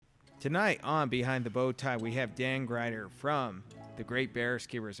Tonight on Behind the Bow Tie, we have Dan Grider from the Great Bear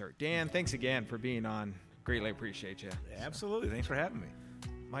Ski Resort. Dan, thanks again for being on. Greatly appreciate you. Absolutely. Thanks for having me.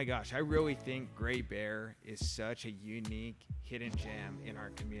 My gosh, I really think Great Bear is such a unique hidden gem in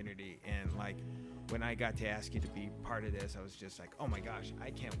our community. And like when I got to ask you to be part of this, I was just like, oh my gosh, I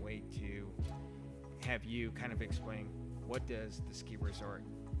can't wait to have you kind of explain what does the ski resort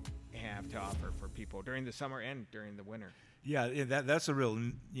have to offer for people during the summer and during the winter. Yeah, that's a real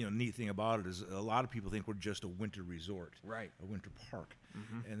neat thing about it is a lot of people think we're just a winter resort, right? A winter park,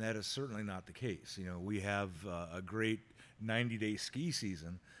 and that is certainly not the case. We have a great 90-day ski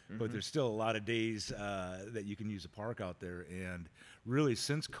season, but there's still a lot of days that you can use the park out there. And really,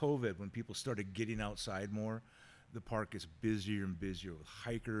 since COVID, when people started getting outside more, the park gets busier and busier with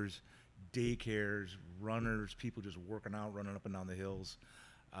hikers, daycares, runners, people just working out, running up and down the hills.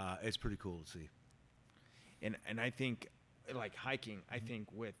 It's pretty cool to see. And I think, like hiking, I think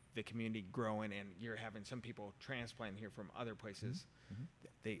with the community growing and you're having some people transplant here from other places,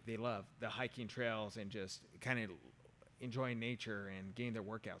 they love the hiking trails and just kind of enjoying nature and getting their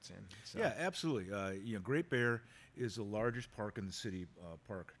workouts in. So. Yeah, absolutely. Great Bear is the largest park in the city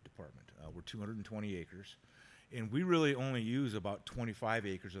park department. We're 220 acres, and we really only use about 25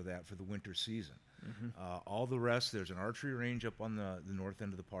 acres of that for the winter season. All the rest, there's an archery range up on the north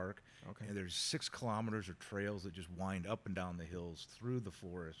end of the park. Okay. And there's 6 kilometers of trails that just wind up and down the hills through the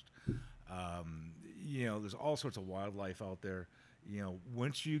forest. There's all sorts of wildlife out there.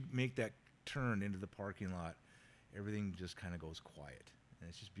 Once you make that turn into the parking lot, everything just kind of goes quiet, and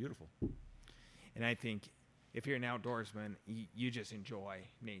it's just beautiful. And I think if you're an outdoorsman, you just enjoy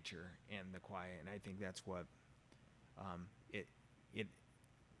nature and the quiet, and I think that's what it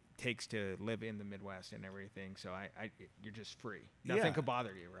takes to live in the Midwest and everything. So you're just free. Nothing could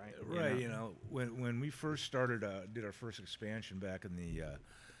bother you, right? Right. When we first started, did our first expansion back in the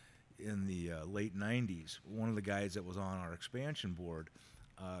late '90s, one of the guys that was on our expansion board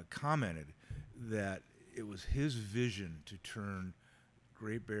commented that it was his vision to turn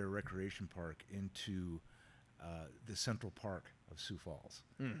Great Bear Recreation Park into the Central Park of Sioux Falls.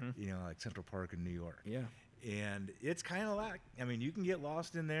 Like Central Park in New York. Yeah. And it's kind of like, you can get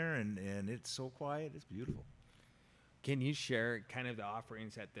lost in there, and it's so quiet. It's beautiful. Can you share kind of the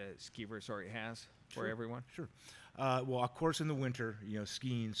offerings that the ski resort has for everyone? Sure. Well, of course, in the winter,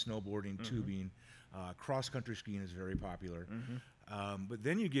 skiing, snowboarding, tubing, cross-country skiing is very popular. But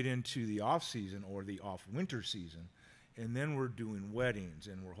then you get into the off-season or the off-winter season, and then we're doing weddings,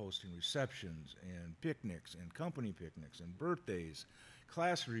 and we're hosting receptions and picnics and company picnics and birthdays,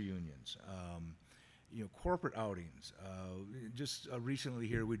 class reunions, corporate outings. Just recently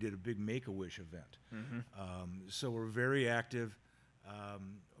here, we did a big Make-A-Wish event. So we're very active.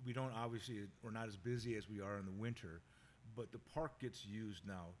 We're not as busy as we are in the winter, but the park gets used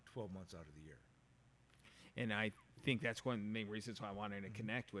now 12 months out of the year. And I think that's one of the main reasons why I wanted to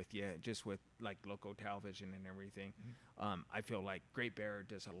connect with you, just with like local television and everything. I feel like Great Bear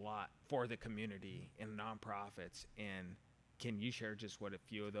does a lot for the community and nonprofits. And can you share just what a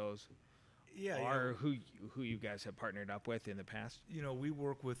few of those are, who you guys have partnered up with in the past? We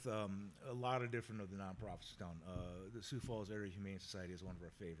work with a lot of different of the nonprofits down. The Sioux Falls Area Humane Society is one of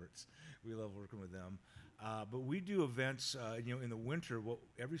our favorites. We love working with them. But we do events, in the winter.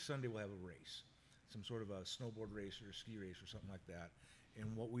 Every Sunday we'll have a race, some sort of a snowboard race or a ski race or something like that.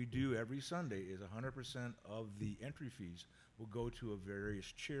 And what we do every Sunday is 100% of the entry fees will go to a various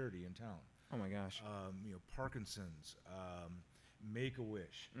charity in town. Oh my gosh. Parkinson's,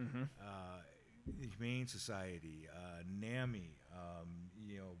 Make-A-Wish, Humane Society, NAMI,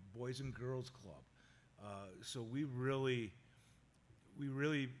 Boys and Girls Club. So we really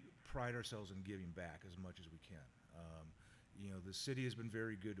pride ourselves in giving back as much as we can. The city has been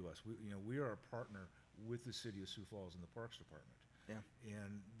very good to us. We are a partner with the city of Sioux Falls in the Parks Department. Yeah.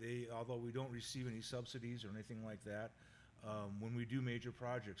 And although we don't receive any subsidies or anything like that, when we do major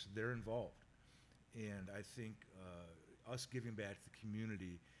projects, they're involved. And I think us giving back to the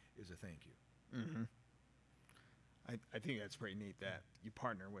community is a thank you. I think that's pretty neat that you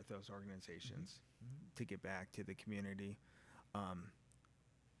partner with those organizations to get back to the community.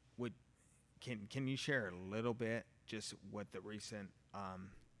 Can you share a little bit just what the recent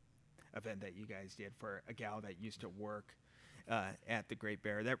event that you guys did for a gal that used to work at the Great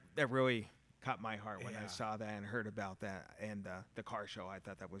Bear? That really caught my heart when I saw that and heard about that, and the car show. I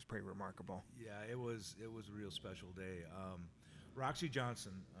thought that was pretty remarkable. Yeah, it was a real special day. Roxy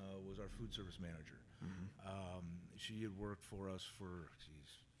Johnson was our food service manager. She had worked for us for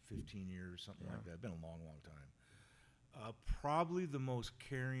 15 years, something like that. It's been a long, long time. Probably the most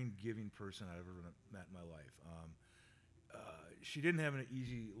caring, giving person I've ever met in my life. she didn't have an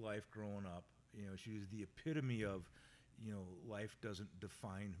easy life growing up. She was the epitome of, life doesn't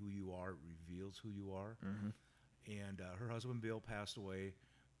define who you are, it reveals who you are. And her husband, Bill, passed away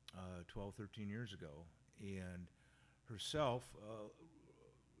 12, 13 years ago. And herself,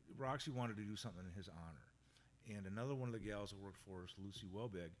 Roxy wanted to do something in his honor. And another one of the gals that worked for us, Lucy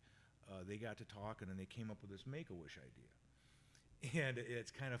Welbig, they got to talking and they came up with this Make-A-Wish idea. And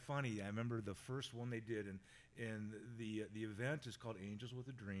it's kind of funny. I remember the first one they did, and the event is called Angels with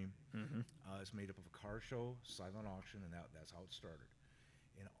a Dream. It's made up of a car show, silent auction, and that's how it started.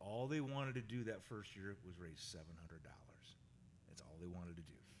 And all they wanted to do that first year was raise $700. That's all they wanted to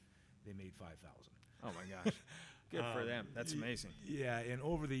do. They made $5,000. Oh my gosh. Good for them. That's amazing. Yeah, and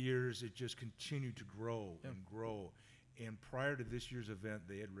over the years, it just continued to grow and grow. And prior to this year's event,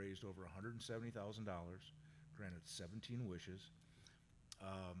 they had raised over $170,000, granted 17 wishes.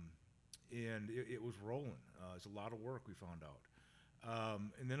 And it was rolling. It's a lot of work, we found out.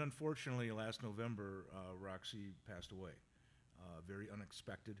 And then, unfortunately, last November, Roxy passed away. Very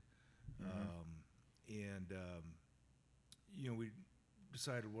unexpected. We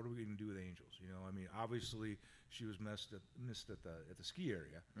decided, what are we going to do with Angels? Obviously, she was missed at the ski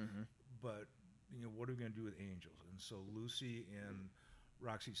area. But, what are we going to do with Angels? And so Lucy and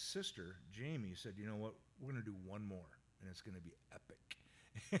Roxy's sister, Jamie, said, you know what, we're going to do one more, and it's going to be epic.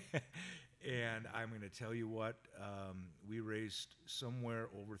 And I'm going to tell you what, we raised somewhere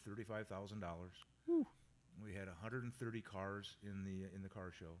over $35,000. We had 130 cars in the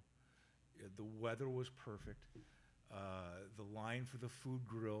car show. The weather was perfect. The line for the food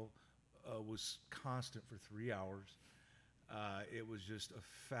grill was constant for 3 hours. It was just a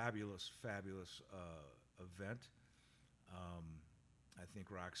fabulous, fabulous event. I think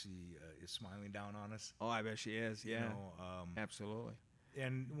Roxy is smiling down on us. Oh, I bet she is. Yeah, absolutely.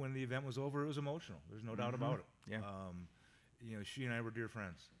 And when the event was over, it was emotional. There's no doubt about it. Yeah. She and I were dear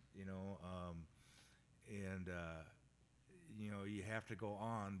friends. You have to go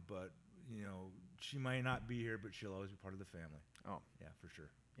on, but she might not be here, but she'll always be part of the family. Oh, yeah, for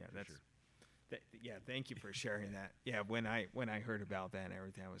sure. Yeah, thank you for sharing that. Yeah, when I heard about that and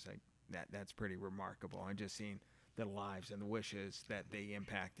everything, I was like, that's pretty remarkable. And just seeing the lives and the wishes that they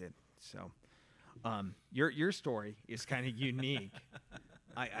impacted. So, your story is kind of unique,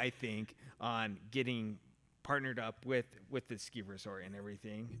 I think, on getting partnered up with the ski resort and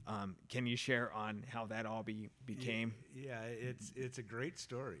everything. Can you share on how that all became? Yeah, it's a great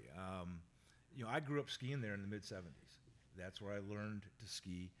story. I grew up skiing there in the mid-'70s. That's where I learned to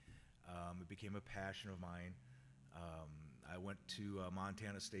ski. It became a passion of mine. I went to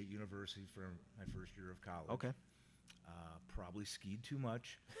Montana State University for my first year of college. Okay. Probably skied too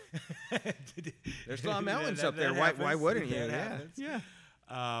much. There's a lot of mountains up there. Why wouldn't you? Yeah.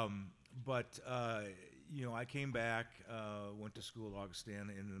 But I came back, went to school at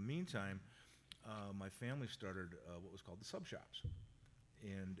Augustana, and in the meantime, my family started what was called the sub shops.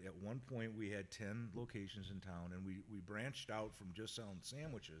 And at one point, we had 10 locations in town, and we branched out from just selling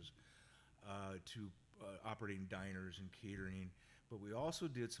sandwiches to operating diners and catering. But we also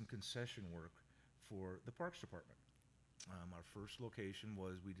did some concession work for the Parks Department. Our first location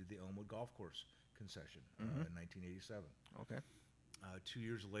we did the Elmwood Golf Course concession in 1987. Okay. 2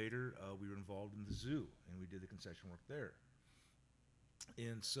 years later, we were involved in the zoo, and we did the concession work there.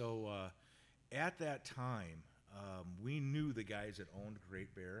 And so at that time, we knew the guys that owned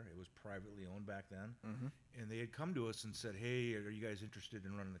Great Bear. It was privately owned back then. And they had come to us and said, hey, are you guys interested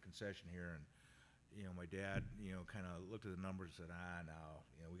in running the concession here? And, my dad, kind of looked at the numbers and said, no,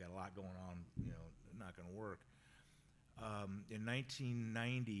 we got a lot going on, not going to work. In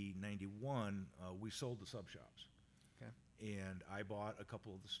 1990, 91, we sold the sub shops. Okay. And I bought a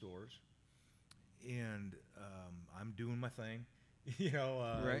couple of the stores. And I'm doing my thing,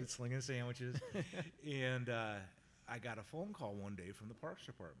 right. Slinging sandwiches. And I got a phone call one day from the Parks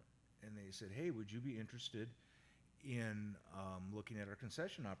Department. And they said, hey, would you be interested in looking at our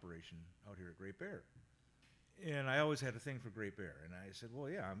concession operation out here at Great Bear? And I always had a thing for Great Bear. And I said, well,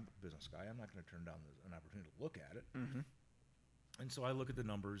 yeah, I'm a business guy. I'm not going to turn down an opportunity to look at it. And so I look at the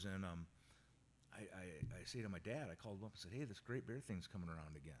numbers, and I say to my dad, I called him up and said, hey, this Great Bear thing's coming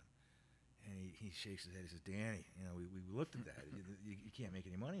around again. And he shakes his head. He says, Danny, we looked at that. You can't make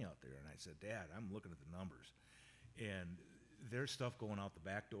any money out there. And I said, Dad, I'm looking at the numbers. And there's stuff going out the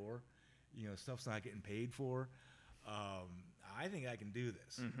back door. Stuff's not getting paid for. I think I can do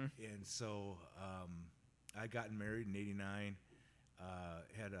this. And so I got married in 89,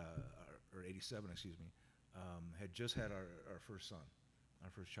 or 87, excuse me. Had just had our first son,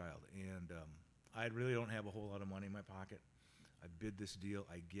 our first child. And I really don't have a whole lot of money in my pocket. I bid this deal.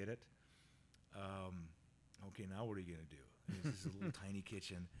 I get it. Okay, now what are you going to do? It was this little tiny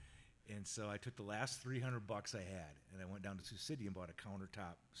kitchen. And so I took the last $300 I had, and I went down to Sioux City and bought a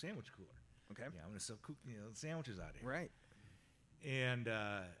countertop sandwich cooler. Okay. Yeah, I'm going to sell sandwiches out of here. Right. And,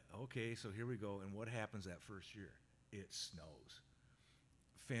 okay, so here we go. And what happens that first year? It snows.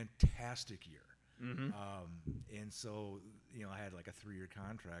 Fantastic year. Mm-hmm. And so, I had like a 3-year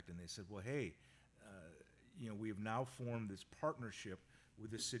contract, and they said, well, hey, we have now formed this partnership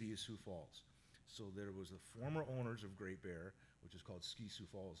with the city of Sioux Falls. So there was the former owners of Great Bear, which is called Sioux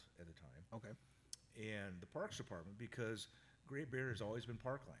Falls at the time. Okay. And the Parks Department, because Great Bear has always been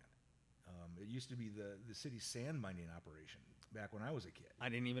parkland. It used to be the city's sand mining operation back when I was a kid. I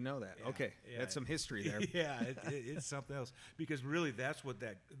didn't even know that. Yeah, Okay. yeah. That's some history there. Yeah, it's something else. Because really, that's what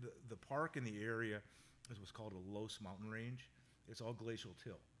the park in the area is what's called a Los Mountain Range. It's all glacial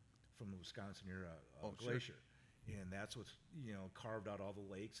till from the Wisconsin era glacier. Sure. And that's what's, carved out all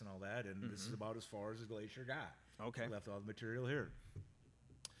the lakes and all that. And this is about as far as the glacier got. Okay. Left all the material here.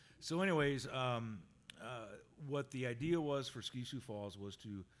 So anyways, what the idea was for Sioux Falls was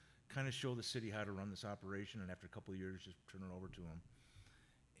to kind of show the city how to run this operation, and after a couple of years, just turn it over to them.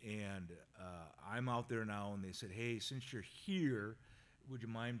 And I'm out there now, and they said, hey, since you're here, would you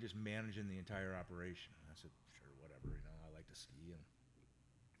mind just managing the entire operation? I said, sure, whatever, I like to ski. And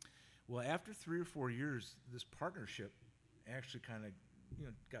well, after 3 or 4 years, this partnership actually kind of,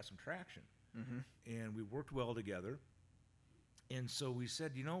 got some traction. Mm-hmm. And we worked well together. And so we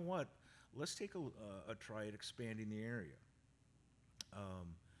said, you know what, let's take a try at expanding the area.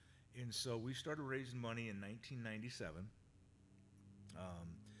 And so we started raising money in 1997.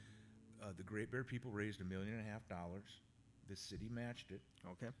 The Great Bear people raised $1.5 million. The city matched it.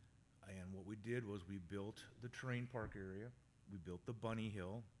 Okay. And what we did was we built the terrain park area, we built the bunny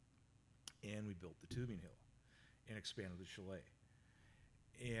hill, and we built the tubing hill, and expanded the chalet.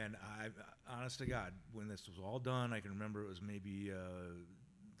 And honest to God, when this was all done, I can remember it was maybe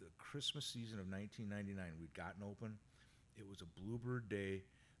the Christmas season of 1999. We'd gotten open. It was a bluebird day.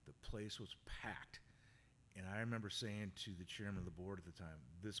 The place was packed. And I remember saying to the chairman of the board at the time,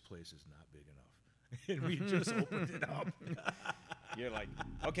 this place is not big enough. And we just opened it up. You're like,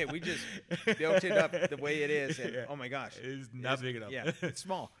 okay, we just built it up the way it is. And, oh, my gosh. It's not big enough. Yeah, it's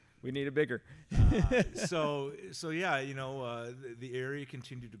small. We need it bigger. So yeah, the area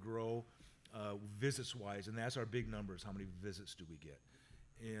continued to grow visits-wise, and that's our big numbers. How many visits do we get?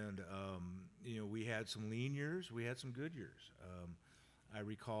 And, we had some lean years. We had some good years. I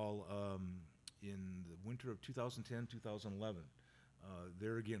recall in the winter of 2010, 2011,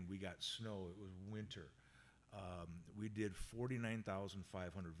 there again, we got snow. It was winter. We did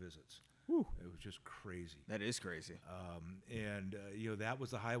 49,500 visits. Whew. It was just crazy. That is crazy. And that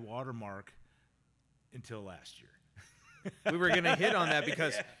was the high water mark until last year. We were going to hit on that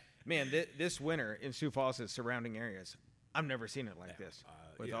because, man, this winter in Sioux Falls and surrounding areas, I've never seen it like this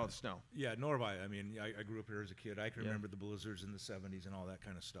with all the snow. Yeah, nor have I. I mean, I grew up here as a kid. I can remember the blizzards in the 70s and all that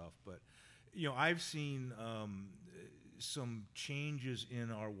kind of stuff. But, I've seen some changes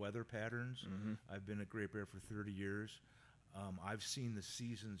in our weather patterns. Mm-hmm. I've been at Great Bear for 30 years. I've seen the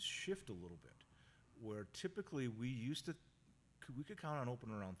seasons shift a little bit, where typically we could count on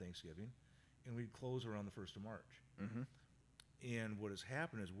open around Thanksgiving, and we'd close around the 1st of March. Mm-hmm. And what has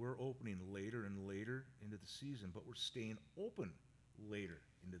happened is we're opening later and later into the season, but we're staying open later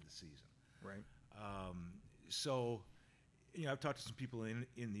into the season. Right. So, I've talked to some people in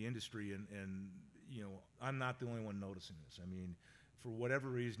the industry, and I'm not the only one noticing this. I mean, for whatever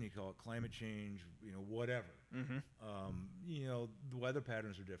reason, you call it climate change, whatever. Mm-hmm. The weather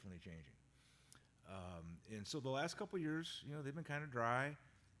patterns are definitely changing. And so the last couple of years, they've been kind of dry.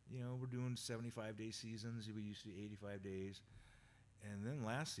 We're doing 75-day seasons. We used to do 85 days. And then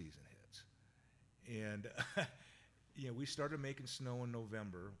last season hits. And, we started making snow in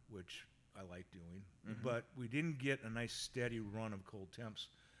November, which I like doing. Mm-hmm. But we didn't get a nice steady run of cold temps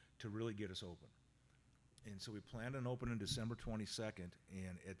to really get us open. And so we planned on opening December 22nd,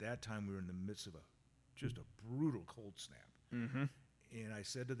 and at that time we were in the midst of just a brutal cold snap. Mm-hmm. And I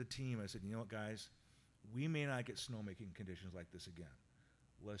said to the team, I said, you know what, guys, we may not get snowmaking conditions like this again.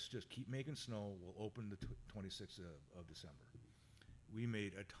 Let's just keep making snow. We'll open the 26th of December. We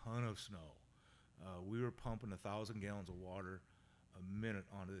made a ton of snow. We were pumping 1,000 gallons of water a minute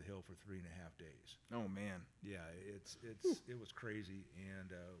onto the hill for 3.5 days. Oh, man. Yeah, it was crazy.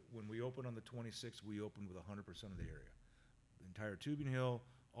 And when we opened on the 26th, we opened with 100% of the area. The entire tubing hill,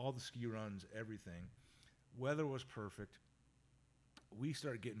 all the ski runs, everything. Weather was perfect. We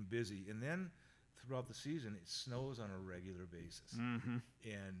started getting busy. And then throughout the season, it snows on a regular basis. Mm-hmm.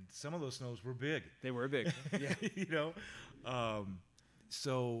 And some of those snows were big. They were big. Yeah.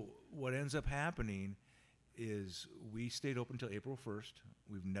 So what ends up happening is we stayed open until April 1st.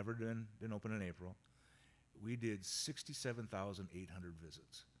 We've never been open in April. We did 67,800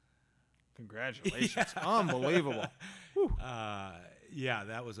 visits. Congratulations. Unbelievable. Yeah,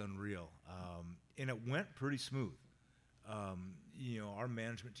 that was unreal. And it went pretty smooth. Our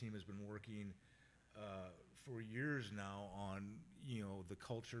management team has been working for years now on, the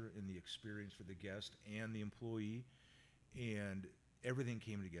culture and the experience for the guest and the employee. And everything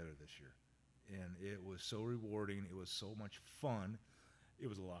came together this year. And it was so rewarding. It was so much fun. It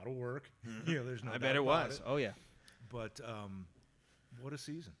was a lot of work. There's no doubt I bet it about was. it. Oh, yeah. But what a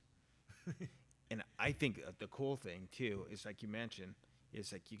season. And I think the cool thing, too, is like you mentioned,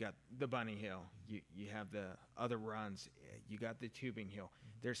 is like you got the bunny hill. You have the other runs. You got the tubing hill.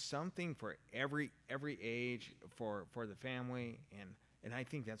 There's something for every age for the family. And I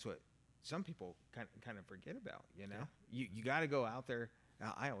think that's what some people kind of forget about, You got to go out there.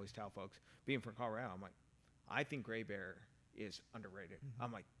 I always tell folks, being from Colorado, I'm like, I think Gray Bear is underrated. Mm-hmm.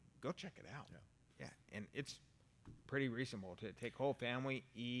 I'm like, go check it out. Yeah. And it's pretty reasonable to take whole family,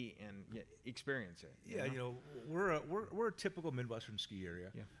 and experience it. Yeah, we're a typical Midwestern ski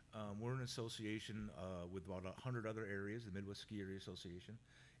area. Yeah. We're an association with about 100 other areas, the Midwest Ski Area Association.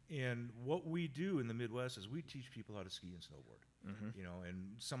 And what we do in the Midwest is we teach people how to ski and snowboard. Mm-hmm.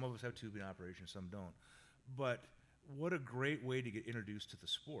 And some of us have tubing operations, some don't. But what a great way to get introduced to the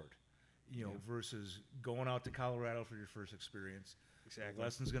sport, versus going out to Colorado for your first experience. Exactly. The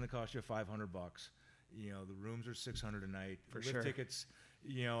lesson's going to cost you $500. The rooms are $600 a night. For Lift sure. tickets,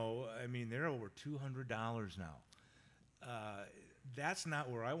 they're over $200 now. That's not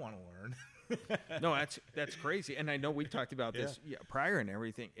where I want to learn. No, that's crazy. And I know we talked about this prior and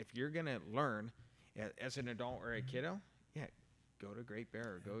everything. If you're going to learn as an adult or a kiddo, go to Great Bear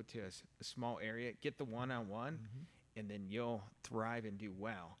or go to a small area, get the one-on-one, and then you'll thrive and do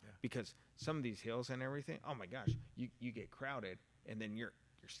well. Yeah. Because some of these hills and everything, oh my gosh, you get crowded, and then you're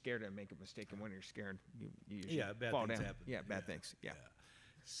scared to make a mistake, and when you're scared, you usually bad fall things down. happen. Yeah, bad things. Yeah.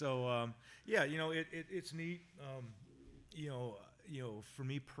 So it's neat. For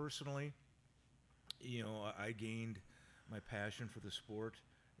me personally, I gained my passion for the sport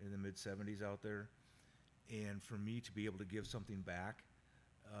in the mid-'70s out there, and for me to be able to give something back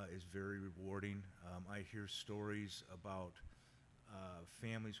is very rewarding. I hear stories about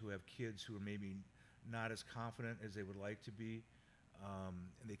families who have kids who are maybe not as confident as they would like to be,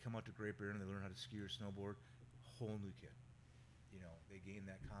 and they come out to Great Bear and they learn how to ski or snowboard. Whole new kid. They gain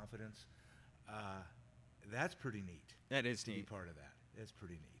that confidence. That's pretty neat. That is to neat. be part of that. That's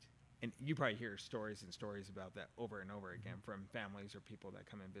pretty neat. And you probably hear stories and stories about that over and over again from families or people that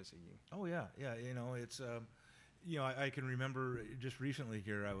come and visit you. Oh yeah. It's I can remember just recently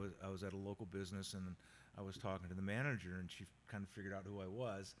here I was at a local business and I was talking to the manager and she kind of figured out who I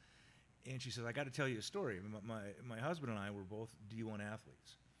was, and she said, I got to tell you a story. My husband and I were both D1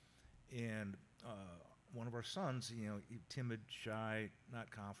 athletes, and one of our sons, timid, shy,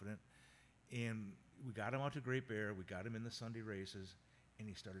 not confident, and we got him out to Great Bear. We got him in the Sunday races, and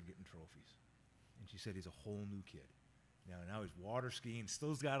he started getting trophies. And she said he's a whole new kid. Now he's water skiing,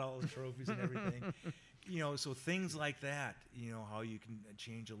 still's got all the trophies and everything. So things like that, how you can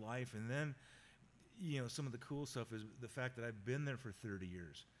change a life. And then, some of the cool stuff is the fact that I've been there for 30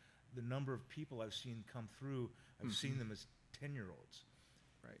 years. The number of people I've seen come through, I've seen them as 10-year-olds,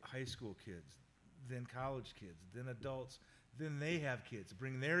 right? High school kids, then college kids, then adults, then they have kids,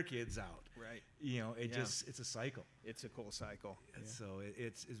 bring their kids out. Right. It's a cycle. It's a cool cycle. Yeah. So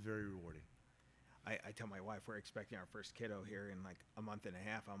it's very rewarding. I tell my wife we're expecting our first kiddo here in like a month and a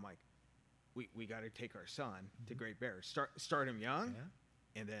half. I'm like, we got to take our son to Great Bear. Start him young,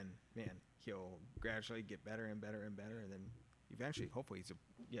 and then he'll gradually get better and better and better, and then eventually, hopefully, he's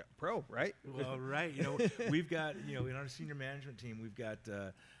a pro, right? Well, right. We've got in our senior management team, we've got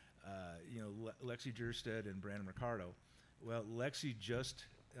Lexi Jerstead and Brandon Ricardo. Well, Lexi just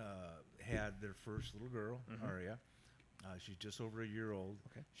had their first little girl, Aria. She's just over a year old.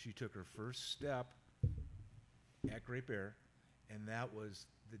 Okay. She took her first step at Great Bear, and that was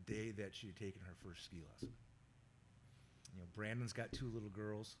the day that she had taken her first ski lesson. Brandon's got two little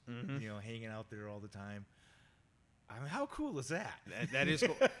girls, hanging out there all the time. I mean, how cool is that? That is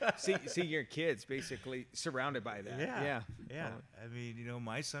cool. see your kids basically surrounded by that. Yeah. I mean,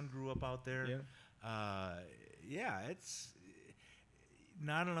 my son grew up out there. Yeah. It's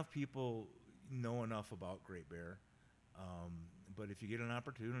not enough people know enough about Great Bear. But if you get an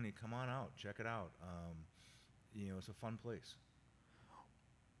opportunity, come on out, check it out. It's a fun place.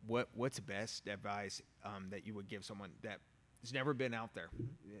 What's the best advice that you would give someone that has never been out there,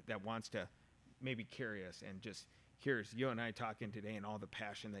 that wants to maybe curious and just here's you and I talking today and all the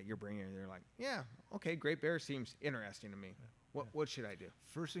passion that you're bringing, they're like, yeah, okay, Great Bear seems interesting to me. What should I do?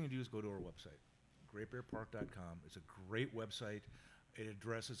 First thing you do is go to our website, greatbearpark.com. It's a great website. It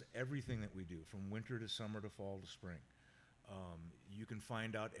addresses everything that we do, from winter to summer to fall to spring. You can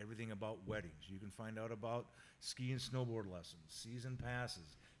find out everything about weddings. You can find out about ski and snowboard lessons, season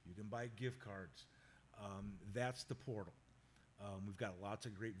passes. You can buy gift cards. That's the portal. We've got lots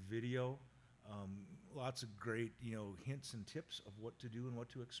of great video, lots of great, hints and tips of what to do and what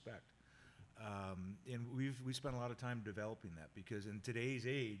to expect. And we spent a lot of time developing that, because in today's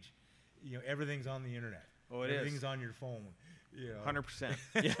age, everything's on the internet. Oh, it everything's is. on your phone. 100%.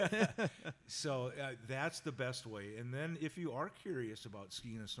 Yeah. So that's the best way. And then if you are curious about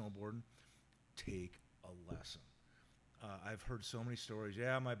skiing and snowboarding, take a lesson. I've heard so many stories.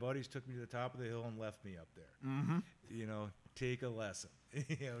 Yeah, my buddies took me to the top of the hill and left me up there. Mm-hmm. Take a lesson.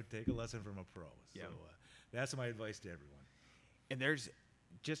 Take a lesson from a pro. Yeah. So that's my advice to everyone. And there's,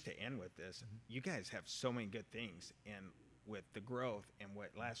 just to end with this, you guys have so many good things, and with the growth and what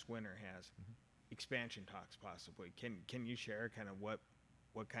last winter has, expansion talks possibly. Can you share kind of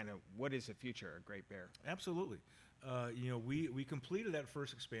what is the future of Great Bear? Absolutely. We completed that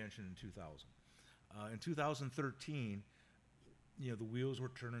first expansion in 2000. In 2013, the wheels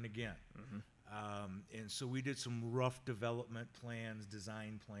were turning again. And so we did some rough development plans,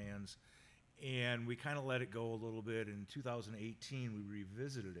 design plans, and we kind of let it go a little bit. In 2018, we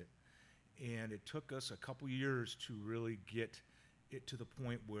revisited it, and it took us a couple years to really get it to the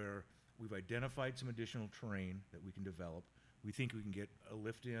point where we've identified some additional terrain that we can develop. We think we can get a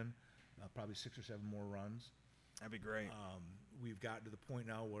lift in, probably 6 or 7 more runs. That'd be great. We've gotten to the point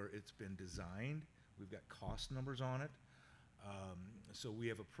now where it's been designed. We've got cost numbers on it. So we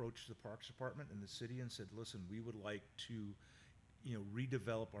have approached the Parks Department and the city and said, listen, we would like to,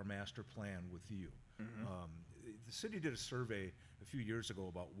 redevelop our master plan with you. The city did a survey a few years ago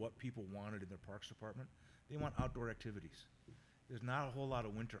about what people wanted in their Parks Department. They want outdoor activities. There's not a whole lot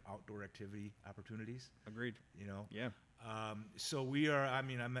of winter outdoor activity opportunities. Agreed. Yeah. So we are, I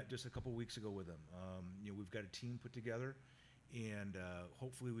met just a couple weeks ago with them. We've got a team put together, and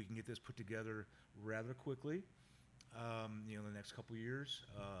hopefully we can get this put together rather quickly, in the next couple years.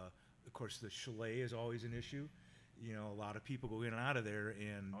 Of course, the chalet is always an issue. A lot of people go in and out of there,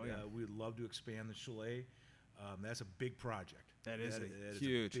 and we'd love to expand the chalet. That's a big project. That is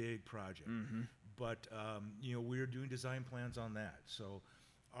huge. A big project. Mm-hmm. But, we're doing design plans on that. So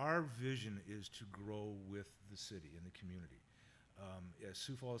our vision is to grow with the city and the community. As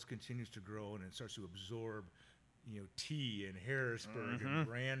Sioux Falls continues to grow and it starts to absorb, T and Harrisburg and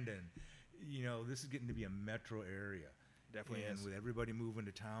Brandon, this is getting to be a metro area. Definitely and is. with everybody moving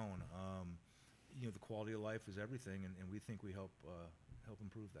to town, the quality of life is everything, and we think we help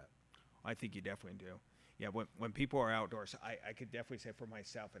improve that. I think you definitely do. Yeah, when people are outdoors, I could definitely say for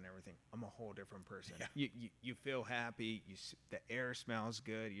myself and everything, I'm a whole different person. Yeah. You feel happy, the air smells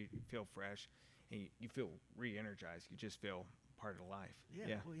good, you feel fresh, and you feel re-energized. You just feel part of life.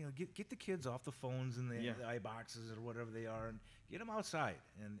 Yeah. Well, get the kids off the phones and the iBoxes or whatever they are, and get them outside.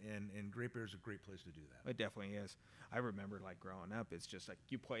 And Great Bear is a great place to do that. It definitely is. I remember growing up, it's just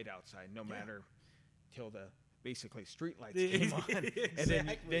you played outside no matter till the basically street lights came on. Exactly,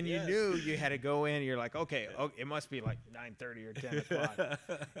 and then you knew you had to go in. You're like, okay, it must be 9:30 or 10 o'clock.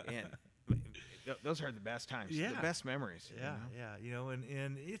 And those are the best times, the best memories. Yeah.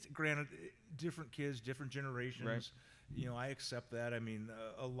 And it's granted, different kids, different generations. Right. I accept that.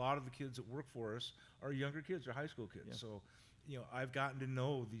 A lot of the kids that work for us are younger kids or high school kids. Yeah. So, I've gotten to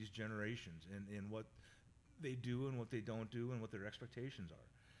know these generations and what they do and what they don't do and what their expectations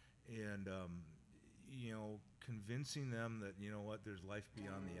are. And, convincing them that, there's life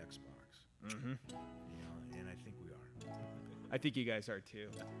beyond the Xbox. Mm-hmm. And I think we are. I think you guys are too.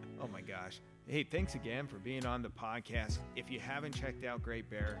 Oh my gosh. Hey, thanks again for being on the podcast. If you haven't checked out Great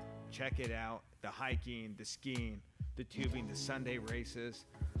Bear, check it out. The hiking, the skiing, the tubing, the Sunday races.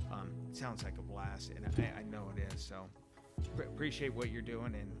 It sounds like a blast, and I know it is. So appreciate what you're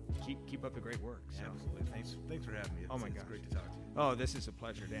doing, and keep up the great work. So. Absolutely. Thanks for having me. Oh my gosh. It's great to talk to you. Oh, this is a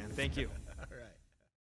pleasure, Dan. Thank you. All right.